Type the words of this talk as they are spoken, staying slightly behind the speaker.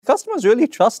customers really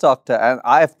trust Okta? And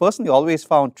I have personally always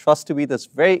found trust to be this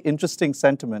very interesting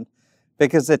sentiment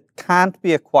because it can't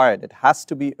be acquired. It has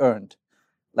to be earned.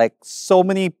 Like so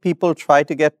many people try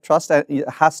to get trust and it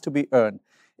has to be earned.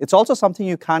 It's also something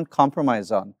you can't compromise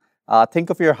on. Think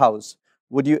of your house.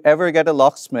 Would you ever get a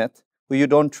locksmith who you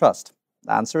don't trust?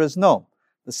 The answer is no.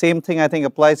 The same thing I think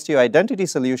applies to your identity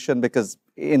solution because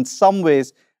in some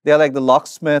ways they're like the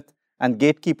locksmith and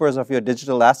gatekeepers of your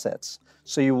digital assets.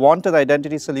 So you want an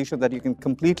identity solution that you can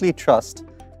completely trust.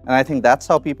 And I think that's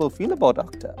how people feel about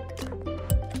Okta.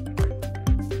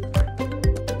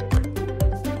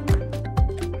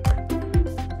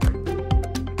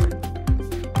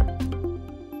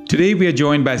 Today, we are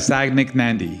joined by Sagnik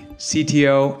Nandy,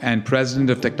 CTO and President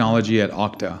of Technology at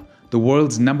Okta, the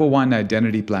world's #1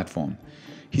 identity platform.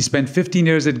 He spent 15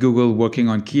 years at Google working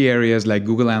on key areas like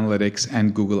Google Analytics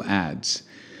and Google Ads.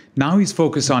 Now he's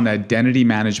focused on identity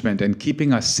management and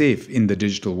keeping us safe in the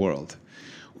digital world.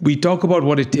 We talk about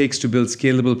what it takes to build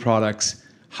scalable products,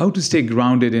 how to stay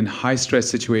grounded in high-stress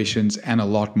situations, and a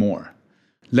lot more.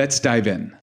 Let's dive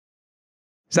in.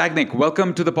 Sagnik,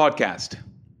 welcome to the podcast.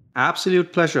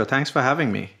 Absolute pleasure. Thanks for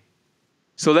having me.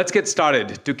 So let's get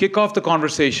started. To kick off the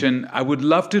conversation, I would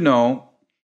love to know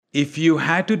if you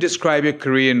had to describe your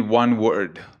career in one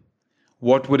word,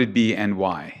 what would it be and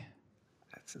why?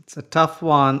 It's a tough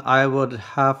one. I would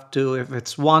have to, if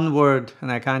it's one word and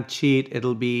I can't cheat,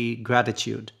 it'll be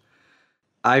gratitude.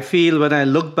 I feel when I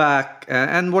look back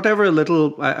and whatever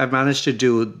little I managed to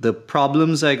do, the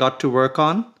problems I got to work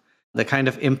on, the kind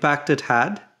of impact it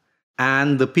had,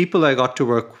 and the people I got to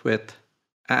work with,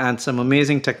 and some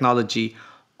amazing technology,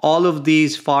 all of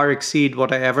these far exceed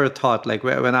what I ever thought. Like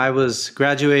when I was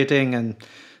graduating and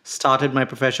started my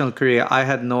professional career, I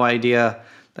had no idea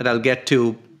that I'll get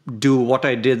to do what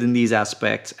I did in these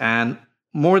aspects. And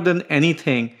more than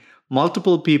anything,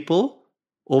 multiple people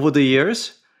over the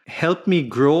years helped me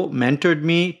grow, mentored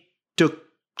me, took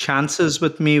chances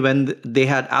with me when they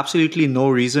had absolutely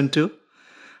no reason to.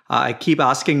 I keep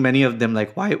asking many of them,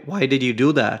 like, why did you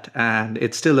do that? And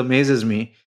it still amazes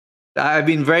me. I've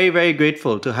been very, very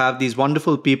grateful to have these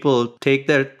wonderful people take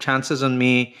their chances on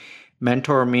me,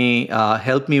 mentor me,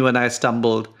 help me when I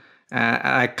stumbled.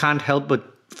 I can't help but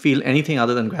feel anything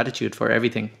other than gratitude for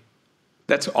everything.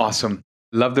 That's awesome.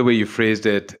 Love the way you phrased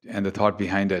it and the thought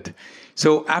behind it.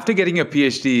 So after getting your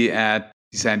PhD at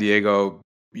San Diego,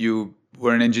 you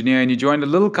were an engineer and you joined a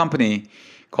little company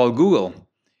called Google.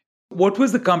 What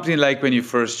was the company like when you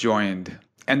first joined?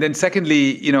 And then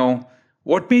secondly,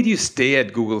 what made you stay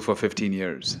at Google for 15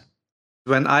 years?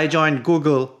 When I joined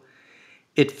Google,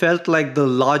 it felt like the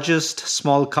largest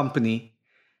small company.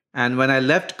 And when I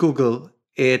left Google,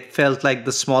 it felt like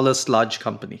the smallest large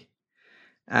company.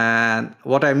 And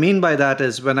what I mean by that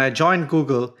is when I joined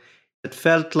Google, it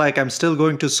felt like I'm still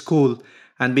going to school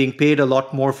and being paid a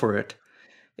lot more for it.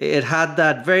 It had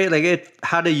that it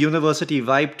had a university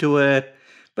vibe to it.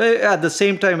 But at the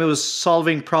same time, it was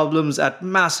solving problems at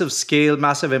massive scale,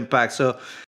 massive impact. So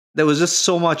there was just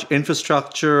so much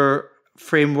infrastructure,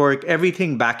 framework,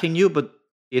 everything backing you. But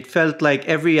it felt like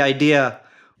every idea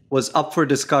was up for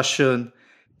discussion.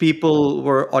 People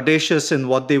were audacious in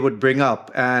what they would bring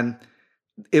up. And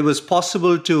it was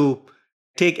possible to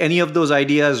take any of those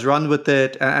ideas, run with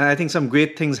it. And I think some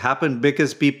great things happened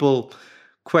because people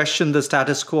questioned the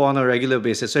status quo on a regular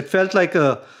basis. So it felt like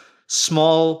a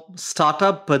small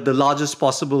startup, but the largest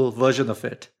possible version of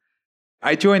it.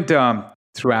 I joined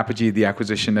through Apogee, the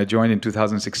acquisition. I joined in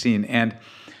 2016. And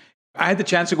I had the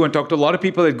chance to go and talk to a lot of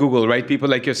people at Google, right? People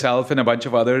like yourself and a bunch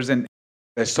of others. And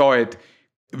I saw it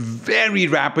very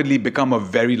rapidly become a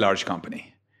very large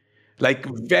company. Like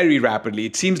very rapidly.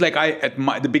 It seems like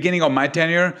at the beginning of my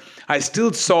tenure, I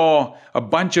still saw a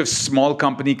bunch of small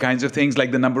company kinds of things,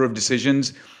 like the number of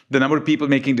decisions, the number of people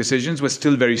making decisions was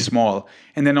still very small.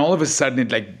 And then all of a sudden,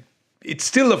 it's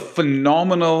still a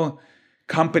phenomenal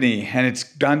company, and it's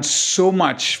done so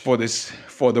much for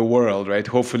the world, right?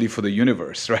 Hopefully for the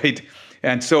universe, right?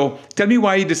 And so tell me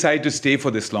why you decided to stay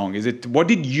for this long. What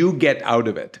did you get out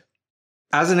of it?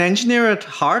 As an engineer at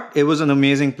heart, it was an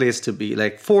amazing place to be.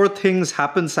 Like 4 things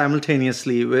happened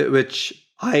simultaneously, which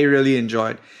I really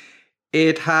enjoyed.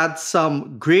 It had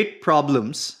some great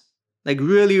problems, like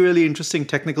really, really interesting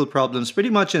technical problems, pretty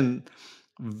much in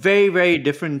very, very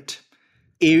different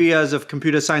areas of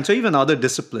computer science or even other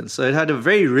disciplines. So it had a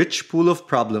very rich pool of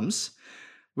problems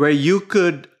where you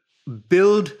could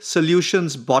build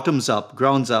solutions bottoms up,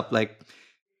 grounds up. Like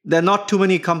there are not too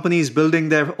many companies building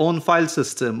their own file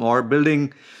system or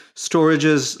building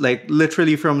storages like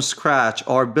literally from scratch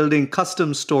or building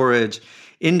custom storage,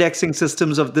 indexing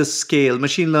systems of this scale,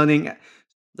 machine learning.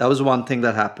 That was one thing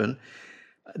that happened.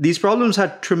 These problems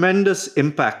had tremendous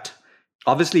impact,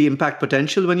 obviously impact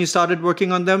potential when you started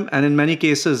working on them. And in many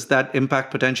cases, that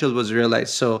impact potential was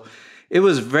realized. So it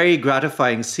was very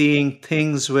gratifying seeing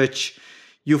things which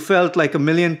you felt like a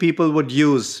million people would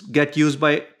use, get used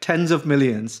by tens of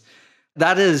millions.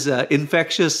 That is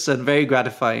infectious and very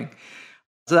gratifying.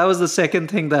 So that was the second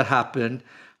thing that happened.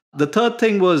 The third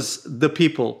thing was the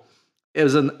people. It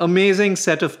was an amazing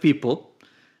set of people.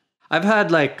 I've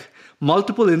had like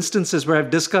multiple instances where I've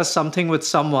discussed something with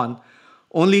someone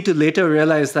only to later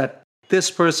realize that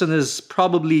this person is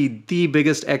probably the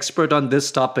biggest expert on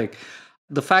this topic.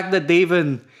 The fact that they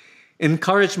even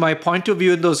encouraged my point of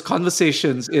view in those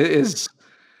conversations is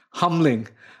humbling.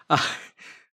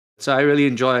 So I really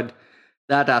enjoyed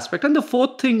that aspect. And the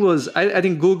fourth thing was, I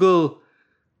think Google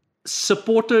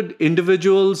supported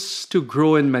individuals to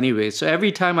grow in many ways. So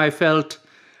every time I felt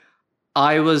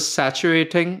I was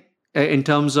saturating in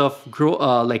terms of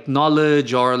like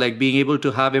knowledge or like being able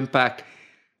to have impact,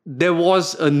 there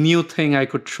was a new thing I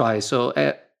could try. So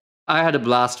I had a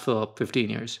blast for 15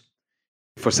 years.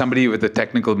 For somebody with a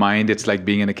technical mind, it's like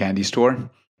being in a candy store.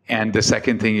 And the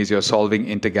second thing is you're solving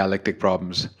intergalactic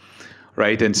problems,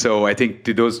 right? And so I think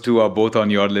those two are both on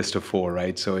your list of 4,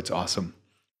 right? So it's awesome.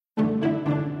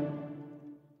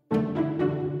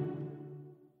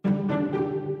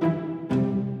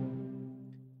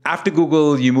 After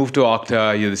Google, you moved to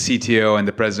Okta, you're the CTO and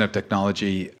the president of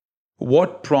technology.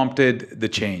 What prompted the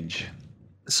change?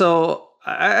 So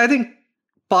I think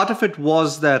part of it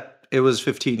was that it was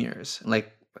 15 years.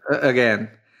 Like, again,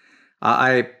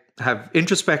 I have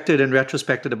introspected and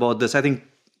retrospected about this. I think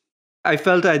I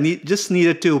felt I just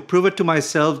needed to prove it to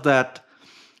myself that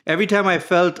every time I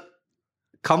felt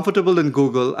comfortable in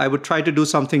Google, I would try to do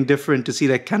something different to see,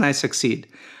 like, can I succeed?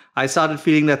 I started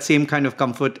feeling that same kind of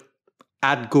comfort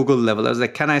at Google level. I was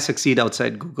like, can I succeed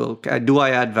outside Google? Do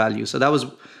I add value? So that was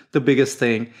the biggest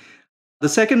thing. The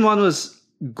second one was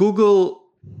Google,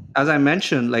 as I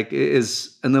mentioned, like,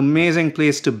 is an amazing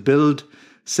place to build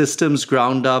systems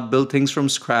ground up, build things from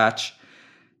scratch.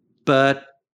 But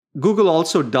Google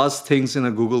also does things in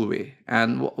a Google way.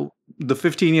 And the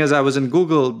 15 years I was in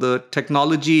Google, the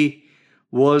technology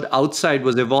world outside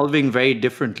was evolving very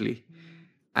differently.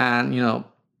 And,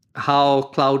 how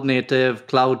cloud native,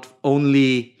 cloud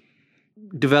only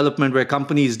development where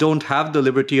companies don't have the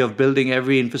liberty of building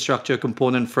every infrastructure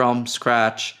component from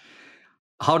scratch.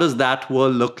 How does that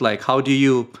world look like? How do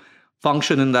you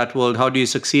function in that world? How do you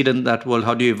succeed in that world?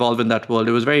 How do you evolve in that world?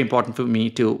 It was very important for me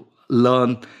to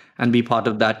learn and be part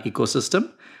of that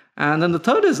ecosystem. And then the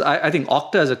third is, I think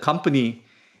Okta as a company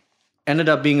ended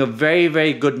up being a very,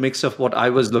 very good mix of what I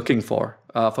was looking for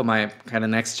my kind of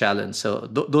next challenge. So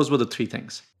those were the 3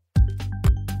 things.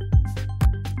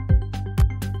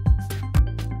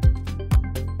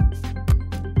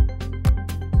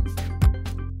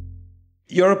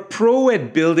 You're a pro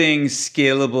at building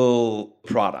scalable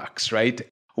products, right?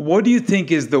 What do you think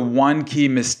is the one key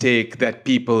mistake that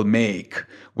people make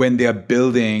when they're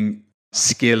building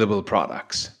scalable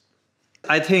products?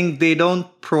 I think they don't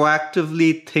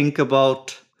proactively think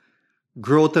about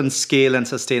growth and scale and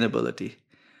sustainability.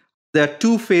 There are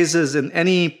 2 phases in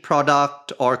any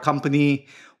product or company.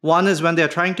 One is when they're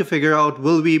trying to figure out,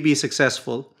 will we be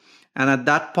successful? And at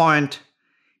that point,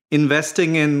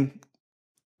 investing in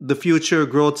the future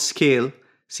growth scale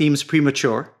seems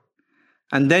premature.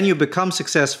 And then you become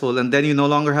successful, and then you no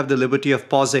longer have the liberty of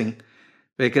pausing,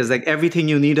 because like everything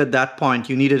you need at that point,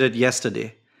 you needed it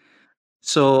yesterday.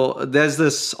 So there's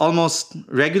this almost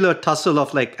regular tussle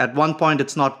of like, at one point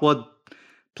it's not worth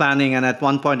planning, and at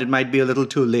one point it might be a little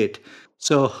too late.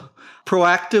 So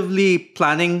proactively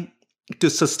planning to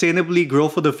sustainably grow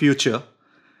for the future,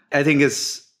 I think,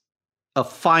 is a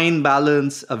fine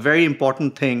balance, a very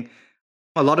important thing.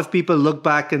 A lot of people look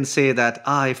back and say that,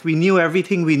 if we knew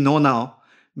everything we know now,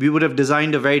 we would have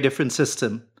designed a very different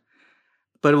system.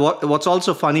 But what's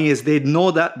also funny is they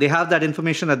know that they have that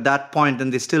information at that point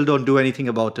and they still don't do anything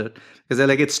about it because they're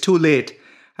like, it's too late.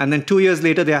 And then 2 years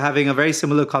later, they're having a very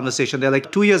similar conversation. They're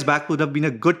like, 2 years back would have been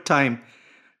a good time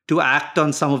to act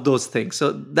on some of those things.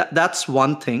 So that's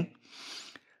one thing.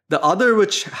 The other,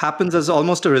 which happens as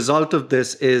almost a result of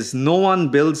this, is no one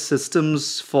builds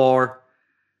systems for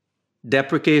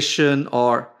deprecation,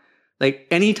 or like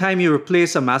anytime you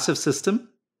replace a massive system,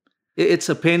 it's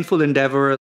a painful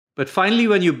endeavor. But finally,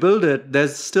 when you build it,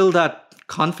 there's still that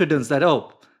confidence that,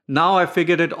 now I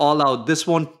figured it all out. This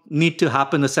won't need to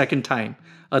happen a second time,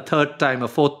 a third time, a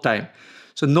fourth time.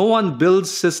 So no one builds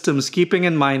systems keeping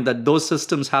in mind that those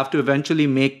systems have to eventually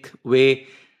make way.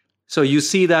 So you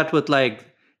see that with like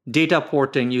data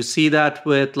porting, you see that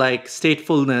with like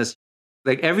statefulness.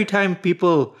 Like every time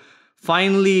people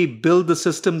finally build the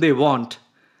system they want,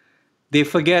 they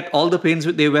forget all the pains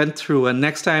that they went through, and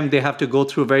next time they have to go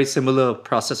through a very similar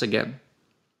process again.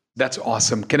 That's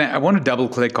awesome. I want to double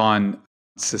click on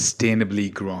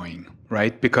sustainably growing,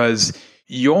 right? Because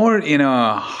you're in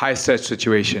a high stress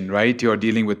situation, right? You're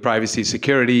dealing with privacy,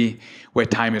 security, where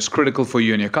time is critical for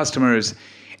you and your customers.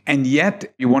 And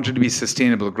yet you want it to be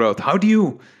sustainable growth. How do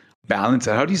you balance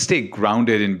that? How do you stay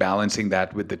grounded in balancing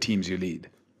that with the teams you lead?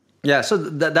 Yeah, so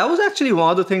that was actually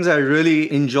one of the things I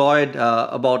really enjoyed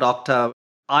about Okta.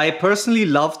 I personally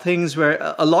love things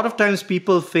where a lot of times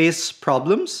people face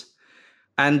problems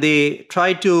and they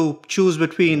try to choose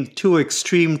between two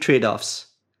extreme trade-offs.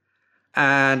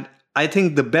 And I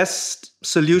think the best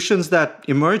solutions that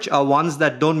emerge are ones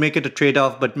that don't make it a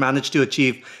trade-off, but manage to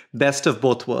achieve best of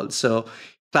both worlds. So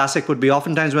classic would be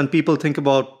oftentimes when people think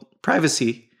about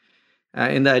privacy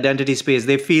in the identity space,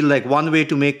 they feel like one way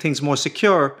to make things more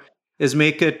secure is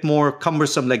make it more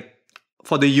cumbersome, like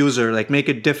for the user, like make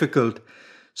it difficult.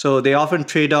 So they often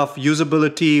trade off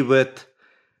usability with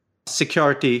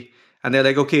security. And they're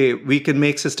like, okay, we can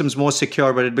make systems more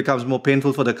secure, but it becomes more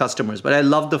painful for the customers. But I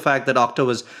love the fact that Okta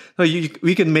was,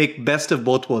 we can make best of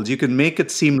both worlds. You can make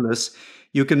it seamless.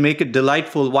 You can make it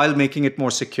delightful while making it more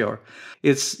secure.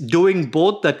 It's doing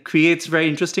both that creates very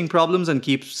interesting problems and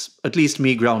keeps at least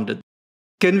me grounded.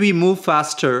 Can we move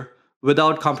faster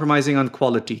without compromising on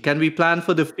quality? Can we plan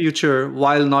for the future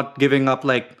while not giving up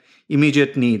like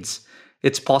immediate needs?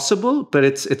 It's possible, but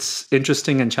it's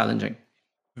interesting and challenging.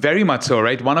 Very much so,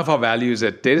 right? One of our values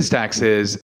at DataStax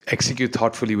is execute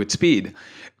thoughtfully with speed.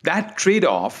 That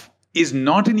trade-off is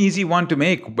not an easy one to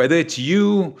make, whether it's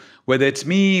you, whether it's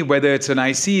me, whether it's an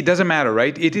IC, it doesn't matter,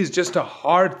 right? It is just a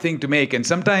hard thing to make. And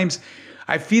sometimes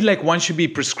I feel like one should be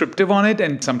prescriptive on it,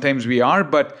 and sometimes we are,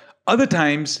 but other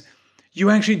times you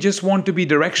actually just want to be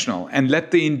directional and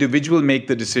let the individual make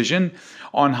the decision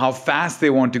on how fast they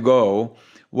want to go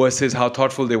versus how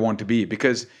thoughtful they want to be.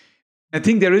 Because I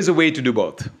think there is a way to do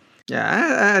both.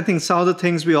 Yeah, I think some of the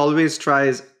things we always try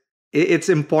is it's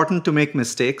important to make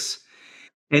mistakes.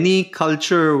 Any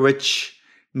culture which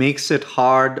makes it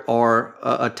hard or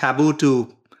a taboo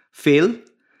to fail,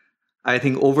 I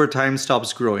think over time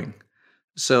stops growing.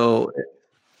 So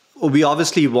we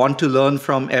obviously want to learn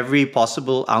from every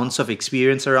possible ounce of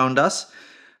experience around us,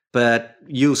 but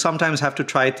you sometimes have to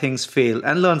try things, fail,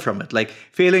 and learn from it. Like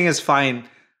failing is fine.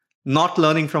 Not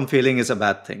learning from failing is a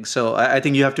bad thing. So I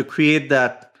think you have to create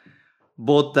that,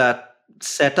 both that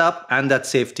setup and that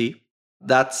safety.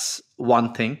 That's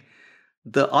one thing.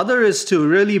 The other is to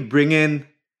really bring in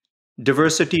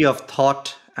diversity of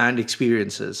thought and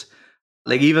experiences.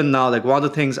 Like even now, like one of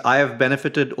the things I have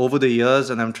benefited over the years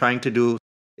and I'm trying to do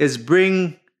is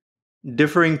bring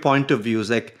differing point of views,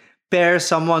 like pair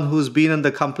someone who's been in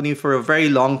the company for a very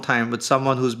long time with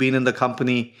someone who's been in the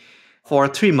company for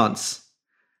 3 months.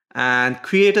 And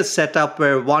create a setup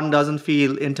where one doesn't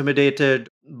feel intimidated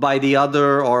by the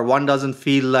other, or one doesn't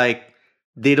feel like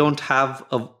they don't have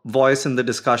a voice in the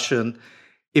discussion.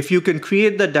 If you can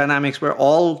create the dynamics where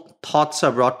all thoughts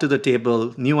are brought to the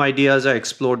table, new ideas are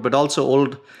explored, but also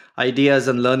old ideas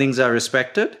and learnings are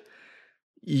respected,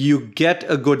 you get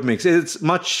a good mix. It's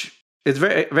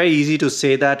very, very easy to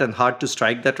say that and hard to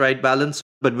strike that right balance.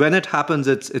 But when it happens,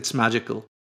 it's magical.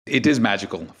 It is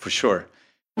magical, for sure.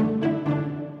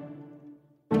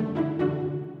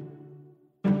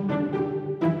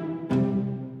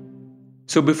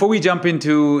 So before we jump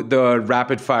into the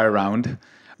rapid fire round,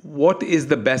 what is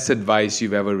the best advice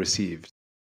you've ever received?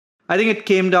 I think it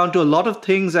came down to a lot of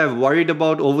things I've worried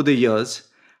about over the years.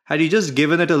 Had you just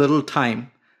given it a little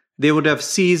time, they would have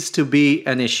ceased to be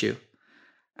an issue.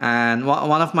 And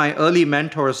one of my early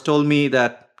mentors told me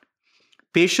that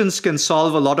patients can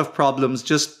solve a lot of problems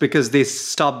just because they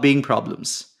stop being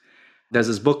problems. There's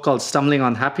this book called Stumbling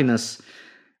on Happiness.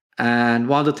 And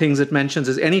one of the things it mentions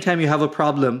is anytime you have a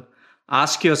problem,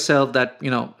 ask yourself that,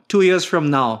 2 years from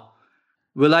now,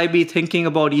 will I be thinking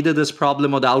about either this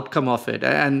problem or the outcome of it?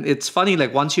 And it's funny,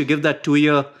 like once you give that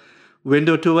 2-year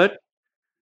window to it,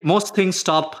 most things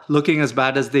stop looking as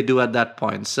bad as they do at that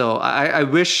point. So I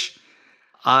wish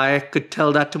I could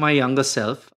tell that to my younger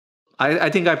self. I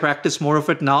think I practice more of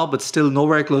it now, but still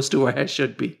nowhere close to where I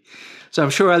should be. So I'm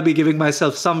sure I'll be giving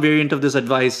myself some variant of this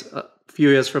advice a few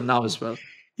years from now as well.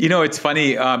 It's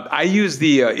funny. I use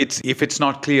if it's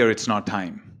not clear, it's not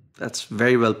time. That's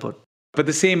very well put. But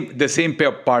the same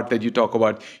part that you talk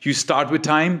about, you start with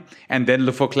time and then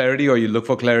look for clarity, or you look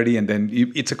for clarity and then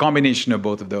it's a combination of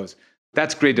both of those.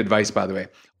 That's great advice, by the way.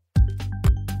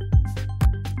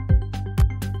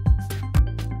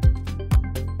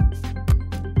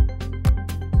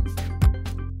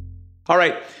 All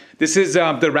right. This is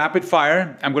the rapid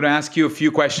fire. I'm going to ask you a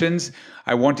few questions.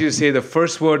 I want you to say the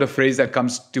first word or phrase that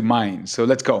comes to mind. So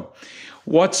let's go.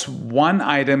 What's one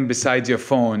item besides your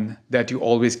phone that you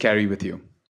always carry with you?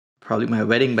 Probably my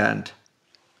wedding band.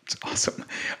 It's awesome.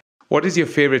 What is your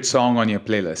favorite song on your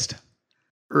playlist?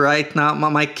 Right now,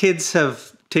 my kids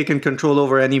have taken control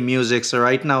over any music. So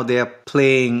right now they are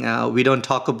playing We Don't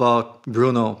Talk About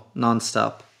Bruno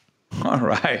nonstop. All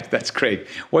right. That's great.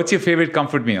 What's your favorite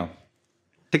comfort meal?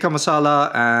 Tikka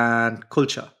masala and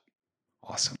kulcha.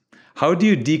 Awesome. How do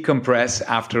you decompress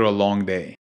after a long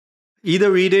day?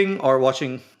 Either reading or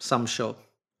watching some show.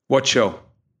 What show?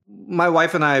 My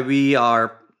wife and I, we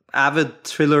are avid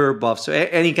thriller buffs. So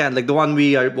any kind, like the one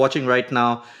we are watching right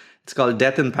now, it's called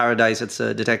Death in Paradise. It's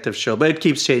a detective show, but it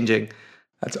keeps changing.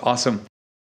 That's awesome.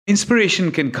 Inspiration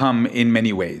can come in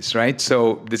many ways, right?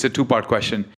 So this is a two-part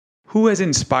question. Who has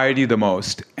inspired you the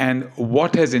most and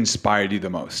what has inspired you the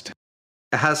most?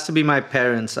 It has to be my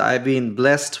parents. I've been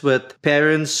blessed with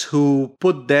parents who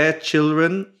put their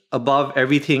children above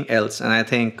everything else. And I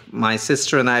think my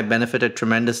sister and I benefited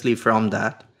tremendously from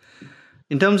that.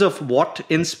 In terms of what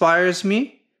inspires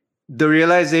me, the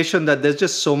realization that there's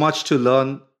just so much to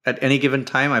learn at any given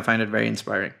time, I find it very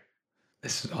inspiring.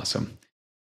 This is awesome.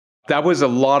 That was a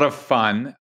lot of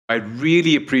fun. I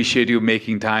really appreciate you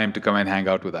making time to come and hang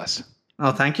out with us.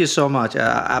 Oh, thank you so much.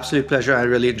 Absolute pleasure. I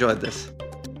really enjoyed this.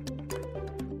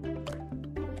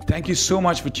 Thank you so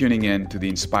much for tuning in to the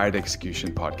Inspired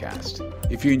Execution podcast.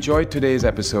 If you enjoyed today's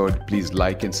episode, please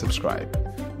like and subscribe.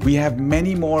 We have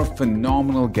many more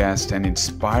phenomenal guests and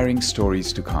inspiring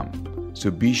stories to come,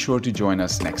 so be sure to join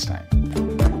us next time.